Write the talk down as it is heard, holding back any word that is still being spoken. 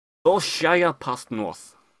Bolshaya past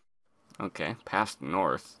north. Okay, past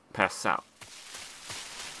north. Past south.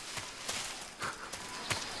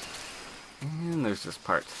 And there's this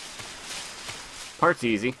part. Part's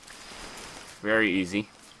easy. Very easy.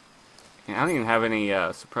 And I don't even have any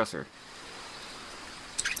suppressor.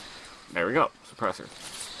 There we go. Suppressor.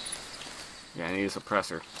 Yeah, I need a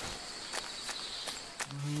suppressor.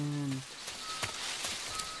 And...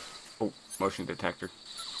 oh, motion detector.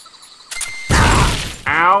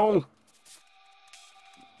 Ow!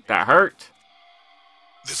 That hurt.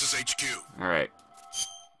 This is HQ. Alright.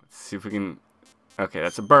 Let's see if we can... okay,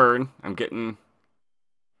 that's a burn. I'm getting...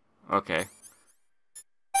 okay.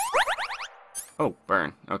 Oh,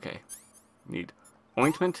 burn. Okay. Need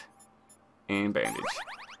ointment and bandage.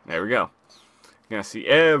 There we go. You're gonna see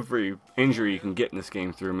every injury you can get in this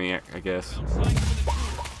game through me, I guess.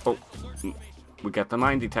 Oh, we got the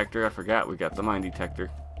mine detector. I forgot we got the mine detector.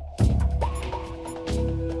 I'm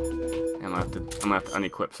gonna have to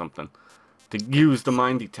unequip something to use the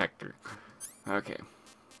mine detector. Okay,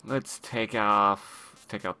 let's take out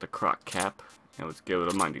the croc cap and let's go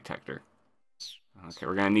to the mine detector. Okay,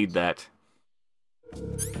 we're gonna need that.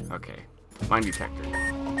 Okay, mine detector.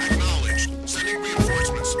 Acknowledged. Sending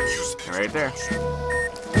reinforcements. Use Right there.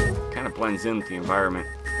 Kind of blends in with the environment.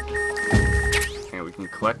 And we can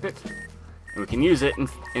collect it. And we can use it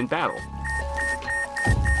in battle.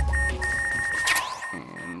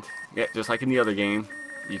 And yeah, just like in the other game,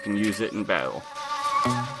 you can use it in battle.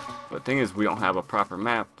 But the thing is, we don't have a proper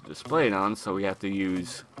map to display it on, so we have to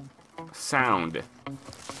use sound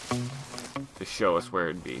to show us where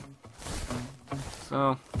it'd be.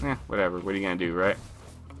 So, yeah, whatever. What are you gonna do, right?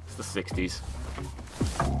 It's the 60s.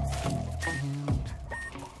 And,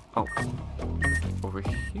 oh, over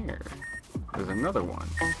here. There's another one.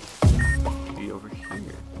 Be over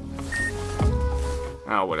here.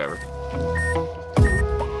 Oh, whatever.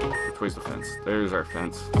 Which way's the fence? There's our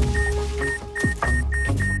fence.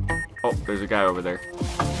 Oh, there's a guy over there.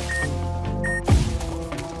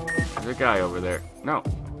 There's a guy over there. No,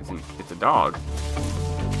 it's a dog.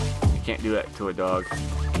 You can't do that to a dog.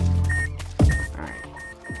 Alright.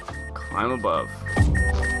 Climb above.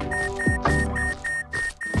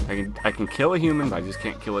 I can kill a human, but I just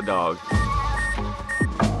can't kill a dog.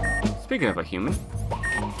 Speaking of a human.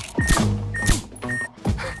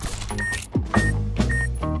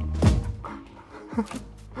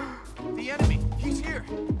 the enemy. He's here.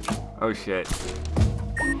 Oh shit.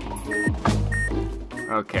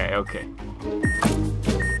 Okay, okay.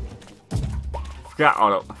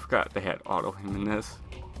 I forgot they had auto him in this.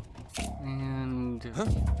 And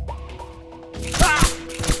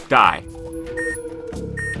die.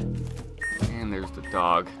 And there's the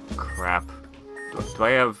dog. Crap. Do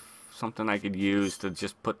I have something I could use to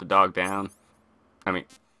just put the dog down? I mean...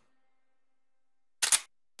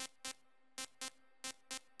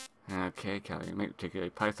 okay,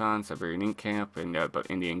 particularly Python, Siberian ink camp, and but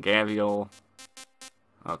Indian gavial.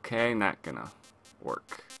 Okay, not gonna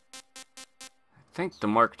work. I think the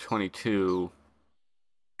Mark 22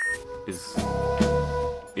 is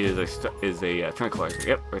a tranquilizer.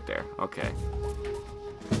 Yep, right there. Okay.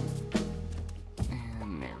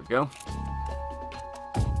 And there we go.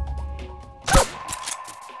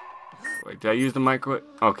 Wait, did I use the micro?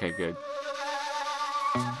 Okay, good.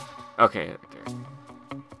 Okay, right there.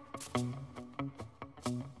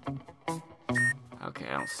 Okay,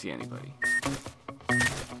 I don't see anybody.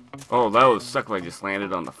 Oh, that was suck like I just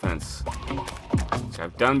landed on the fence. Which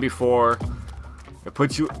I've done before. It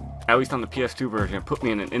puts you, at least on the PS2 version, it put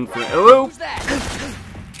me in an infinite. Hello? Who's that?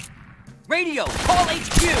 Radio, call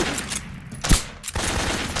HQ!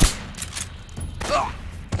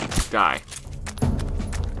 Die.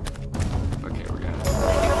 Okay, we're gonna.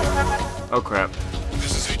 Oh crap.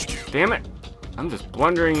 This is HQ. Damn it! I'm just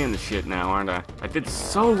blundering into shit now, aren't I? I did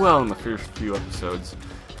so well in the first few episodes.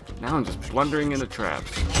 Now I'm just blundering into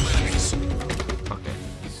traps. All enemies. Okay,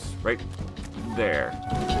 he's right there.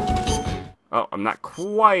 Oh, I'm not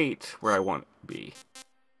quite where I want to be.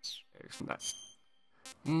 There's that.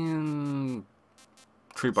 And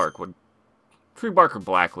tree bark or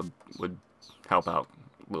black would help out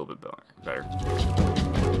a little bit better.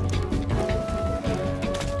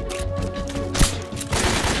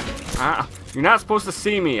 Ah, you're not supposed to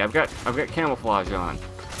see me. I've got camouflage on.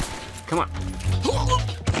 Come on.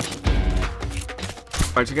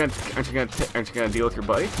 Aren't you gonna deal with your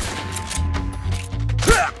buddy?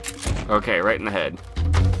 Okay, right in the head.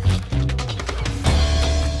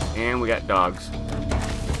 And we got dogs.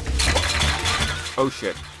 Oh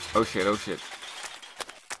shit. Oh shit, oh shit.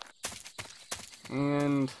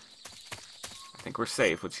 And I think we're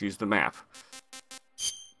safe. Let's use the map.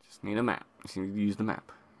 Just need a map. Just need to use the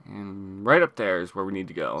map. And right up there is where we need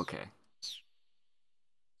to go. Okay.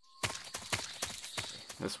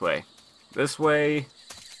 This way. This way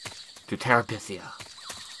to Terabithia.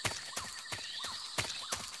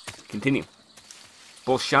 Continue.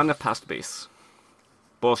 Bolshana past base.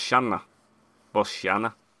 Bolshana.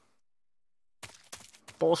 Bolshana.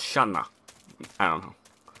 Bolshana. I don't know.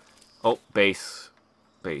 Oh, base.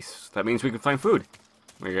 Base. That means we can find food.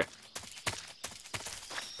 Where you at?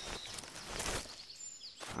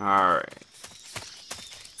 Alright.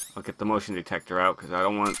 I'll get the motion detector out because I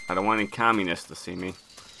don't want any communists to see me.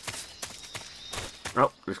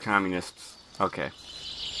 Oh, there's communists. Okay.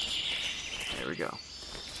 There we go.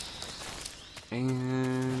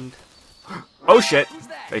 And oh shit!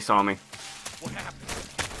 They saw me. What happened?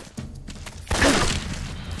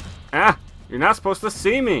 Ah! You're not supposed to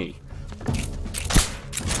see me!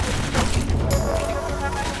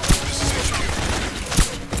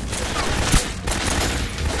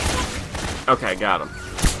 Okay, got him.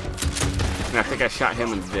 And I think I shot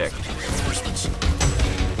him in the dick. Reinforcements.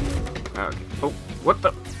 Okay. Oh, what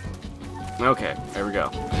the? Okay, there we go.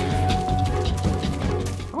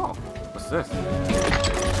 Oh, what's this?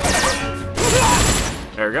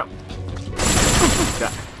 There we go.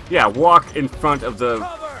 Yeah, walk in front of the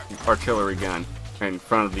artillery gun. In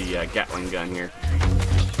front of the Gatling gun here.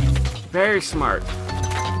 Very smart.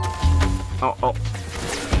 Oh, oh.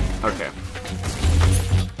 Okay.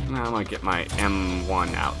 Now I'm gonna get my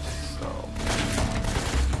M1 out. So.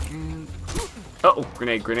 And... oh,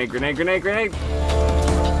 grenade, grenade, grenade, grenade, grenade!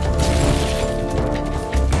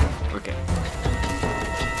 Okay.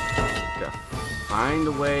 Gotta find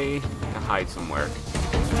a way to hide somewhere.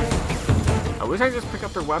 I wish I'd just pick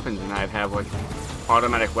up their weapons and I'd have, like,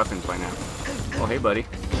 automatic weapons by now. Oh, hey, buddy.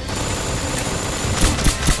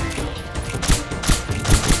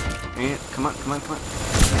 And, come on, come on, come on.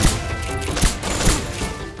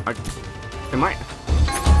 Am I...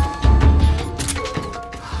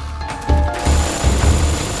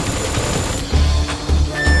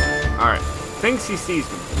 alright. Thinks he sees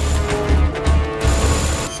me.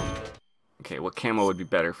 Okay, what camo would be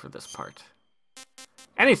better for this part?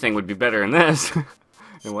 Anything would be better than this.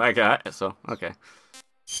 Than what I got, so, okay.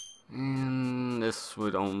 And this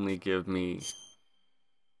would only give me...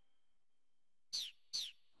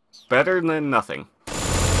 better than nothing.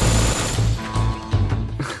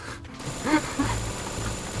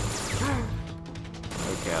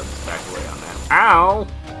 Okay, I'll just back away on that. Ow!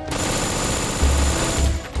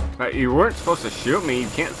 You weren't supposed to shoot me. You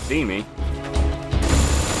can't see me.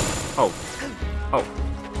 Oh. Oh.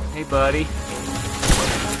 Hey, buddy.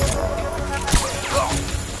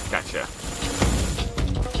 Gotcha.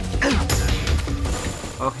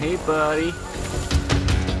 Oh, hey, buddy.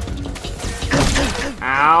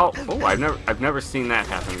 Ow! Oh, I've never seen that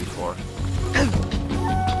happen before.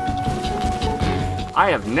 I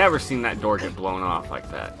have never seen that door get blown off like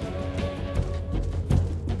that.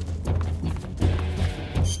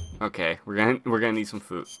 Okay, we're gonna need some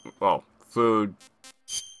food. Well, food.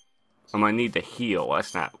 I'm gonna need to heal.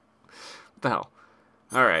 That's not. What the hell?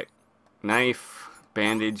 All right, knife,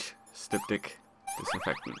 bandage, styptic,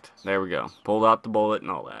 disinfectant. There we go. Pulled out the bullet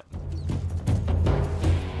and all that.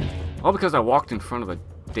 All because I walked in front of a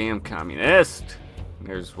damn communist.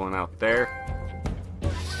 There's one out there.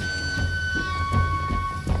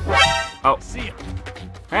 Oh. See ya.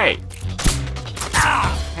 Hey.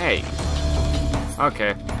 Ah. Hey.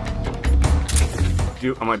 Okay.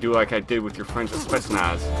 I'm gonna do like I did with your friends at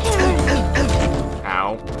Spetsnaz.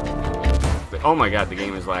 Ow. Oh my god, the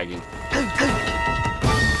game is lagging.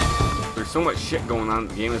 There's so much shit going on,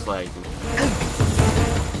 the game is lagging.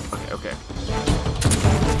 Okay, okay.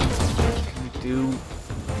 Do...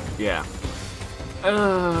 yeah.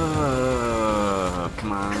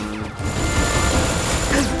 Come on.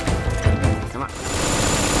 Come on.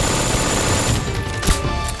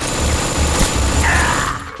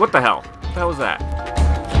 What the hell? What the hell was that?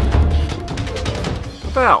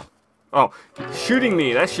 What the hell? Oh, shooting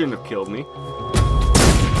me. That shouldn't have killed me.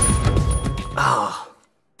 Ah.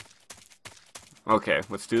 Okay,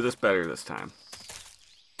 let's do this better this time.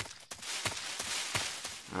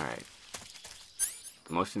 Alright.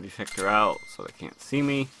 The motion detector out so they can't see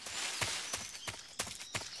me.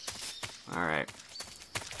 Alright.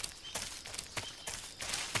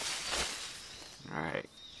 Alright.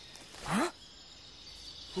 Huh?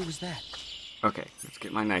 Who was that? Okay, let's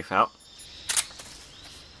get my knife out.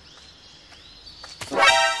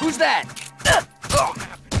 Who's that?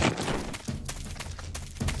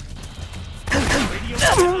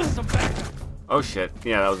 Oh shit.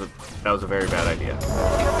 Yeah, that was a very bad idea.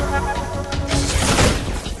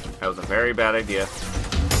 That was a very bad idea.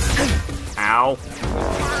 Ow.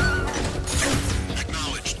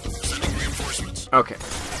 Okay.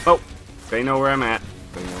 Oh, they know where I'm at.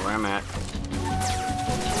 They know where I'm at.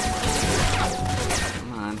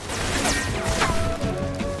 Come on.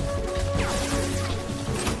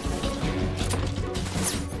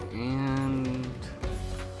 And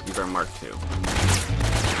these are Mark II.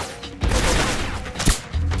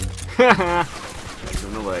 Haha.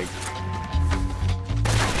 In the leg.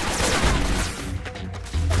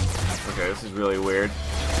 Okay, this is really weird.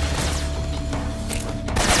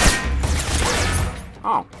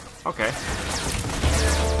 Oh, okay.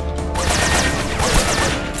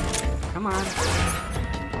 Come on.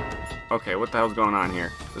 Okay, what the hell's going on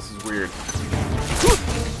here? This is weird.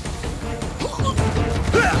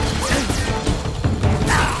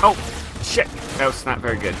 Oh, shit. That was not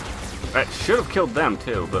very good. That should have killed them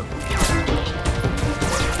too, but...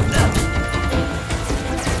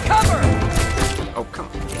 Cover! Oh, come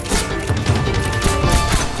on.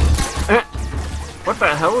 What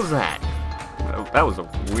the hell is that? Oh, that was a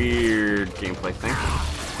weird gameplay thing.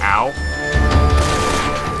 Ow.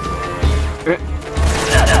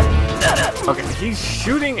 Okay, he's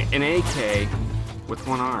shooting an AK with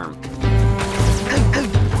one arm.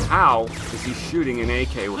 How is he shooting an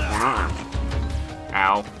AK with one arm?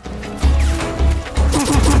 Ow.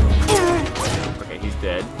 Okay, he's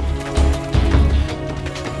dead.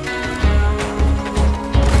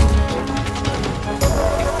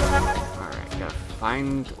 Alright, gotta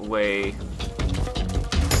find a way.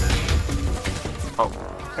 Oh,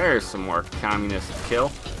 there's some more communist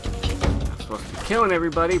kill. I'm supposed to be killing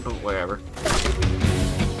everybody, but whatever.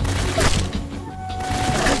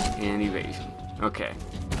 And evasion. Okay.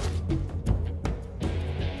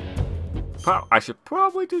 I should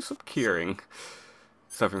probably do some curing.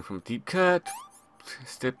 Suffering from deep cut,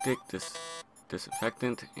 styptic,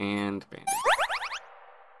 disinfectant, and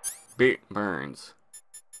bandage. Burns.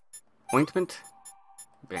 Ointment,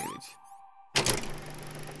 bandage.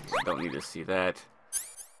 Don't need to see that.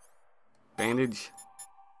 Bandage,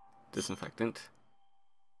 disinfectant.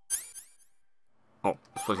 Oh, I'm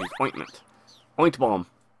supposed to use ointment. Oint bomb.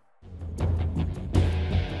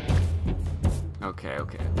 Okay,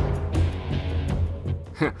 okay.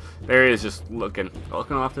 There he is, just looking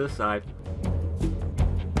off to the side.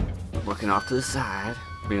 Looking off to the side.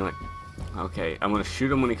 Being like, okay, I'm gonna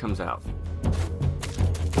shoot him when he comes out.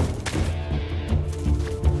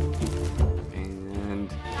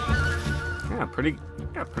 And yeah, pretty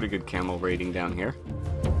good camo rating down here.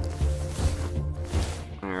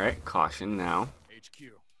 Alright, caution now.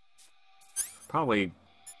 HQ. Probably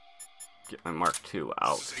get my Mark II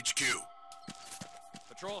out. This is HQ.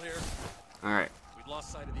 Patrol here. Alright. We've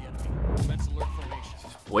lost sight of the enemy. Commence alert formation.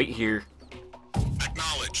 Wait here.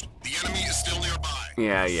 Acknowledged. The enemy is still nearby.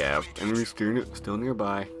 Yeah. Enemy's still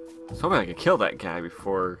nearby. I was hoping I could kill that guy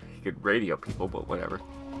before he could radio people, but whatever.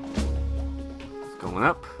 It's going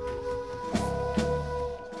up.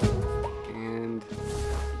 And...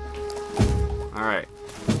 Alright.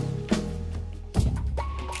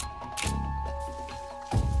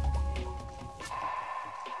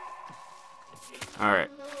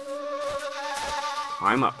 Alright.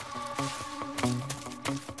 Climb up.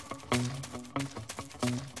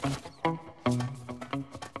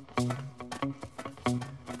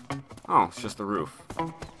 Oh, it's just the roof.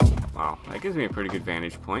 Wow, that gives me a pretty good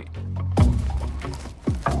vantage point.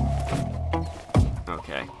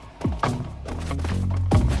 Okay.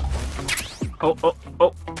 Oh.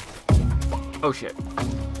 Oh shit.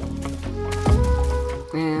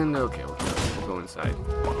 And okay, we'll go inside.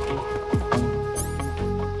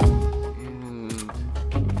 And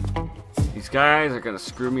these guys are gonna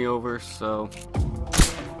screw me over, so...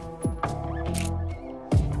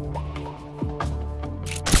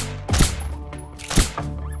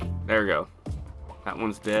 There we go. That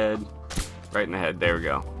one's dead. Right in the head. There we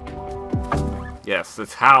go. Yes,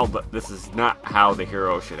 that's how, but this is not how the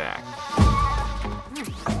hero should act.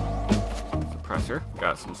 Suppressor.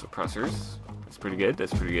 Got some suppressors. That's pretty good.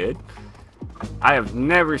 That's pretty good. I have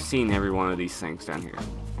never seen every one of these things down here.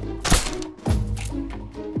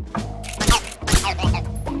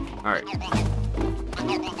 Alright.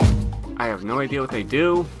 I have no idea what they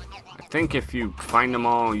do. I think if you find them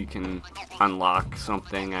all, you can unlock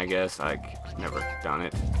something, I guess. I've never done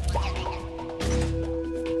it.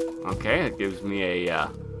 Okay, it gives me a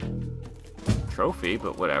trophy,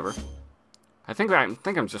 but whatever. I think I'm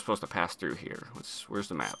just supposed to pass through here. Where's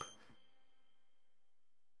the map?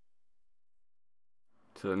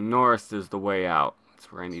 To the north is the way out.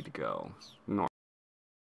 That's where I need to go. North.